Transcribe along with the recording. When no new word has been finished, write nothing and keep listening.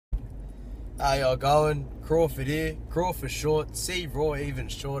How y'all going? Crawford here. Crawford short, C Raw even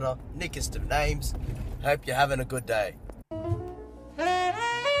shorter. Nickest of names. Hope you're having a good day.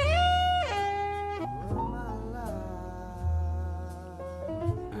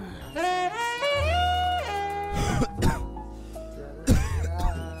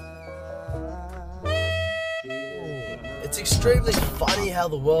 It's extremely funny how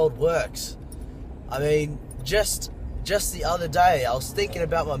the world works. I mean, just the other day, I was thinking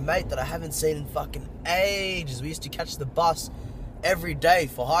about my mate that I haven't seen in fucking ages. We used to catch the bus every day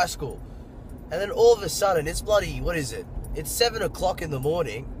for high school. And then all of a sudden, it's bloody, what is it? It's 7 o'clock in the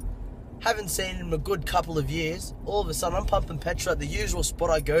morning. Haven't seen him in a good couple of years. All of a sudden, I'm pumping petrol at the usual spot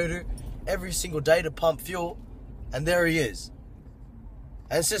I go to every single day to pump fuel. And there he is.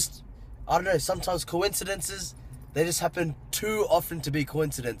 And it's just, I don't know, sometimes coincidences, they just happen too often to be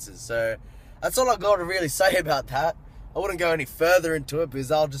coincidences. So that's all I got to really say about that. I wouldn't go any further into it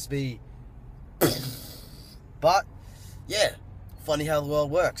because I'll just be... But, yeah, funny how the world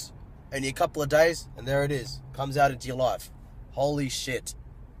works. Only a couple of days, and there it is. Comes out into your life. Holy shit.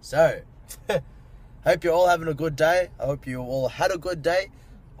 So, hope you're all having a good day. I hope you all had a good day.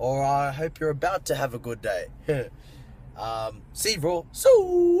 Or I hope you're about to have a good day. See, Raw.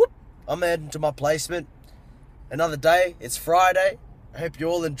 So, I'm heading to my placement. Another day. It's Friday. I hope you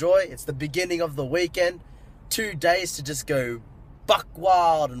all enjoy. It's the beginning of the weekend. 2 days to just go buck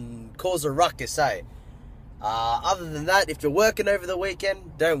wild and cause a ruckus, eh? Other than that, if you're working over the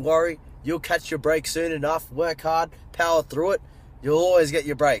weekend, don't worry. You'll catch your break soon enough. Work hard, power through it. You'll always get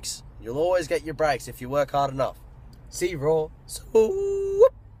your breaks. You'll always get your breaks if you work hard enough. See, Raw.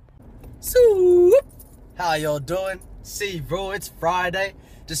 Swoop. Swoop. How y'all doing? See, Raw. It's Friday.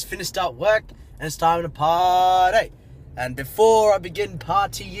 Just finished up work and it's time to party. And before I begin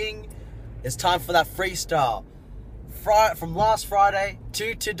partying, it's time for that freestyle. From last Friday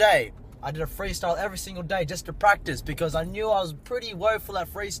to today, I did a freestyle every single day just to practice because I knew I was pretty woeful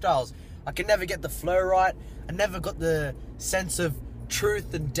at freestyles. I could never get the flow right. I never got the sense of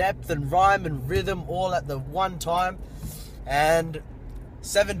truth and depth and rhyme and rhythm all at the one time. And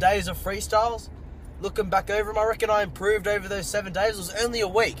 7 days of freestyles, looking back over them, I reckon I improved over those 7 days. It was only a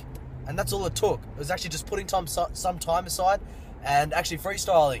week, and that's all it took. It was actually just putting some time aside and actually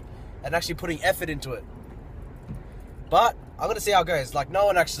freestyling and actually putting effort into it. But I'm gonna see how it goes. Like, no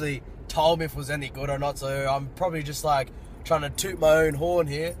one actually told me if it was any good or not, so I'm probably just like trying to toot my own horn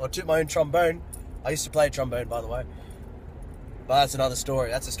here, or toot my own trombone. I used to play trombone, by the way, but that's another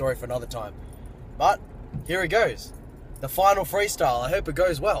story. That's a story for another time. But here it goes, the final freestyle. I hope it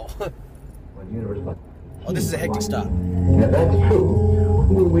goes well. Oh, this is a hectic start. Yeah, that's true.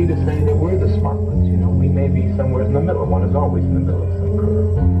 Who are we to say that we're the smart ones? You know, we may be somewhere in the middle. One is always in the middle of some curve.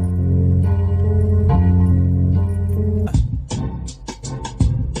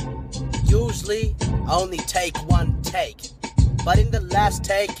 Usually, I only take one take, but in the last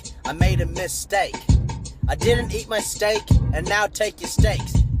take, I made a mistake. I didn't eat my steak, and now take your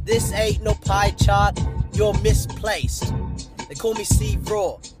steaks. This ain't no pie chart, you're misplaced. They call me Steve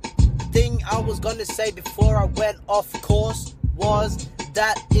Raw. The thing I was gonna say before I went off course was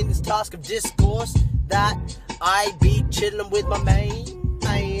that in this task of discourse, that I be chilling with my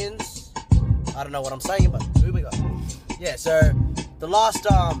mains. I don't know what I'm saying, but here we go. Yeah, so the last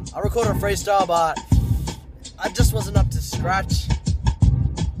I recorded a freestyle, but I just wasn't up to scratch.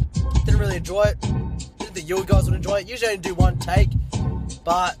 Didn't really enjoy it. Didn't think you guys would enjoy it. Usually I only do one take,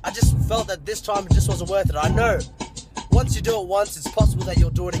 but I just felt that this time it just wasn't worth it. I know once you do it once, it's possible that you'll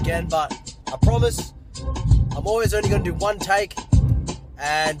do it again, but I promise I'm always only going to do one take,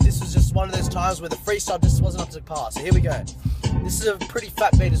 and this was just one of those times where the freestyle just wasn't up to par. So here we go. This is a pretty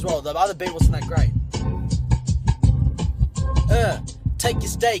fat beat as well. The other beat wasn't that great. Take your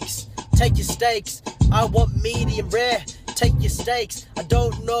steaks, take your steaks. I want medium rare. Take your steaks. I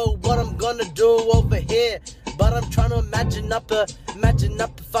don't know what I'm gonna do over here, but I'm trying to imagine up a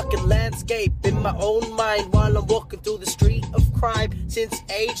fucking landscape in my own mind while I'm walking through the street of crime. Since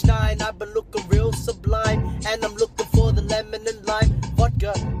age 9, I've been looking real sublime, and I'm looking for the lemon and lime.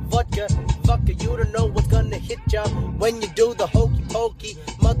 Vodka, vodka, vodka. You don't know what's gonna hit ya when you do the hokey pokey.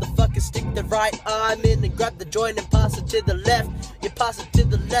 Motherfucker, stick the right arm in and grab the joint and pass it to the left. You pass it to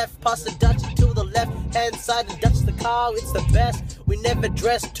the left, pass the Dutchie to the left hand side and Dutch the car. It's the best. We never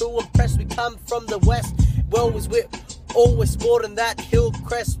dress to impress. We come from the west. We're always sporting that hill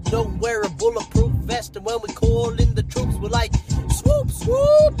crest. Don't wear a bulletproof vest. And when we call in the troops, we're like, swoop,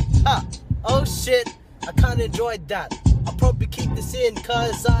 swoop. Oh shit, I kinda enjoyed that. I'll probably keep this in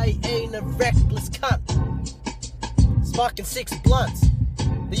cause I ain't a reckless cunt. Sparking 6 blunts.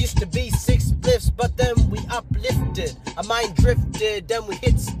 There used to be 6 spliffs, but then we uplifted. Our mind drifted, then we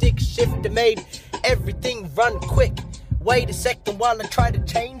hit stick shit. shift and made everything run quick. Wait a second while I try to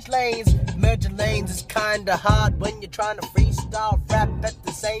change lanes. Merging lanes is kinda hard when you're trying to freestyle rap at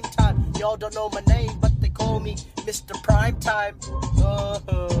the same time. Y'all don't know my name, but they call me Mr. Primetime.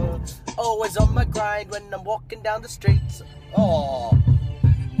 Always on my grind when I'm walking down the streets. Oh,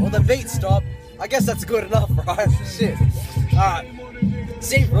 well the beat stopped. I guess that's good enough, right? Shit. Alright,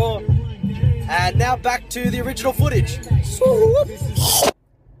 see raw. And now back to the original footage.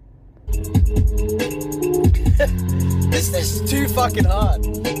 This is too fucking hard.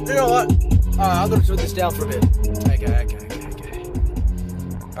 You know what? Alright, I'm gonna put this down for a bit. Okay.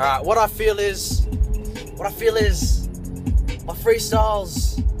 Alright, what I feel is my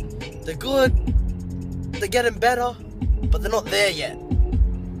freestyles, they're good, they're getting better, but they're not there yet.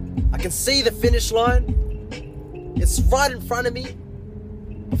 I can see the finish line. It's right in front of me,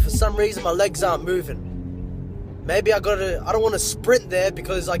 but for some reason my legs aren't moving. Maybe I don't want to sprint there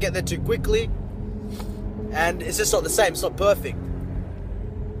because I get there too quickly. And it's just not the same, it's not perfect.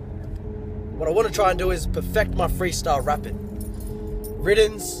 What I want to try and do is perfect my freestyle rapping.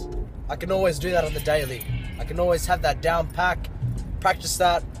 Riddens, I can always do that on the daily. I can always have that down pack, practice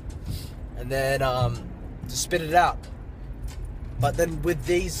that, and then just spit it out. But then with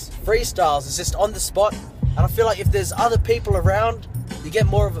these freestyles, it's just on the spot. And I feel like if there's other people around, you get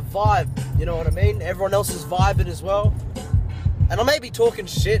more of a vibe, you know what I mean? Everyone else is vibing as well. And I may be talking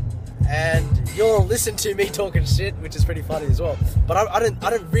shit, and you'll listen to me talking shit, which is pretty funny as well. But I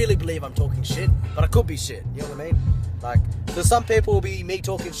don't really believe I'm talking shit, but I could be shit, you know what I mean? Like, for some people will be me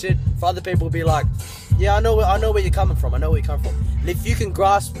talking shit, for other people will be like, yeah, I know where you're coming from, And if you can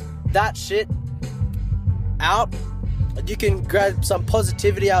grasp that shit out, and you can grab some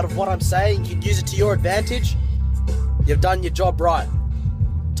positivity out of what I'm saying, you can use it to your advantage, you've done your job right.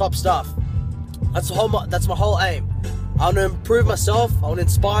 Top stuff. That's my whole aim. I want to improve myself, I want to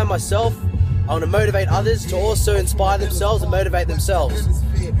inspire myself, I want to motivate others to also inspire themselves and motivate themselves.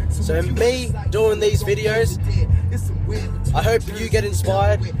 So me doing these videos, I hope you get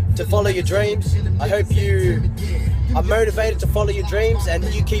inspired to follow your dreams. I hope you are motivated to follow your dreams and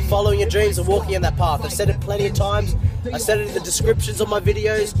you keep following your dreams and walking in that path. I've said it plenty of times. I said it in the descriptions of my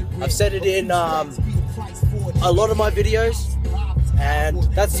videos. I've said it in a lot of my videos. And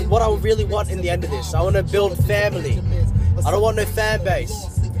that's what I really want in the end of this. I want to build family. I don't want no fan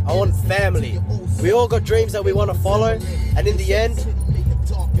base. I want family. We all got dreams that we want to follow, and in the end,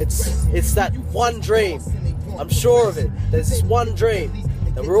 it's that one dream. I'm sure of it. There's this one dream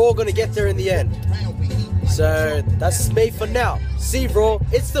that we're all gonna get there in the end. So that's me for now. See, bro,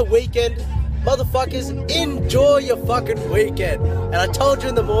 it's the weekend. Motherfuckers, enjoy your fucking weekend. And I told you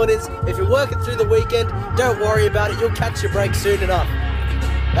in the mornings, if you're working through the weekend, don't worry about it, you'll catch your break soon enough.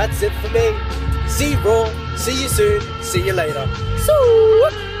 That's it for me. See you, bro. See you soon. See you later.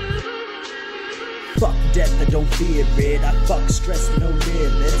 Fuck death, I don't fear it. I fuck stress, no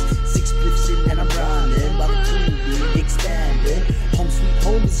limits. 6 spliffs in and I'm rhyming while the crew be expanding. Home sweet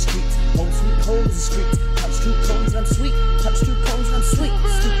home is the streets. Home sweet home is the streets. Punch 2 cones and I'm sweet. Punch 2 cones and I'm sweet.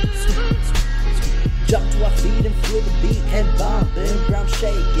 Sweet. Jump to our feet and feel the beat and bumping. Ground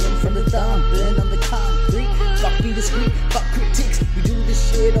shaking from the thumping on the concrete. Fuck be discreet, fuck critiques. We do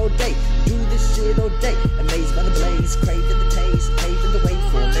this shit all day. Do this shit all day. Amazed by the blaze, craving the taste, paving the way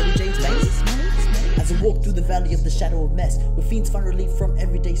for Mary Jane's maze. As I walk through the valley of the shadow of mess, where fiends find relief from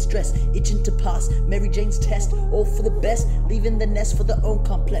everyday stress, itching to pass Mary Jane's test, all for the best, leaving the nest for their own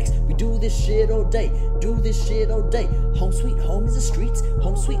complex. We do this shit all day, do this shit all day. Home sweet home is the streets,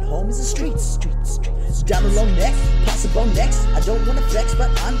 home sweet home is the streets. Down a long neck, possible next. I don't wanna flex, but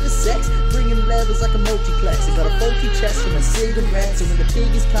I'm the sex, bringing levels like a multiplex. I got a faulty chest from a cigarette, so when the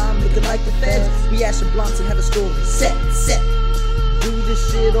pig is calm, looking like the feds, we ash and blunts and have a story set. Do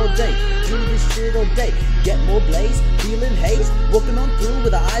this shit all day, do this shit all day. Get more blaze, feeling haze, walking on through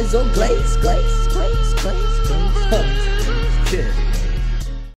with our eyes on glaze.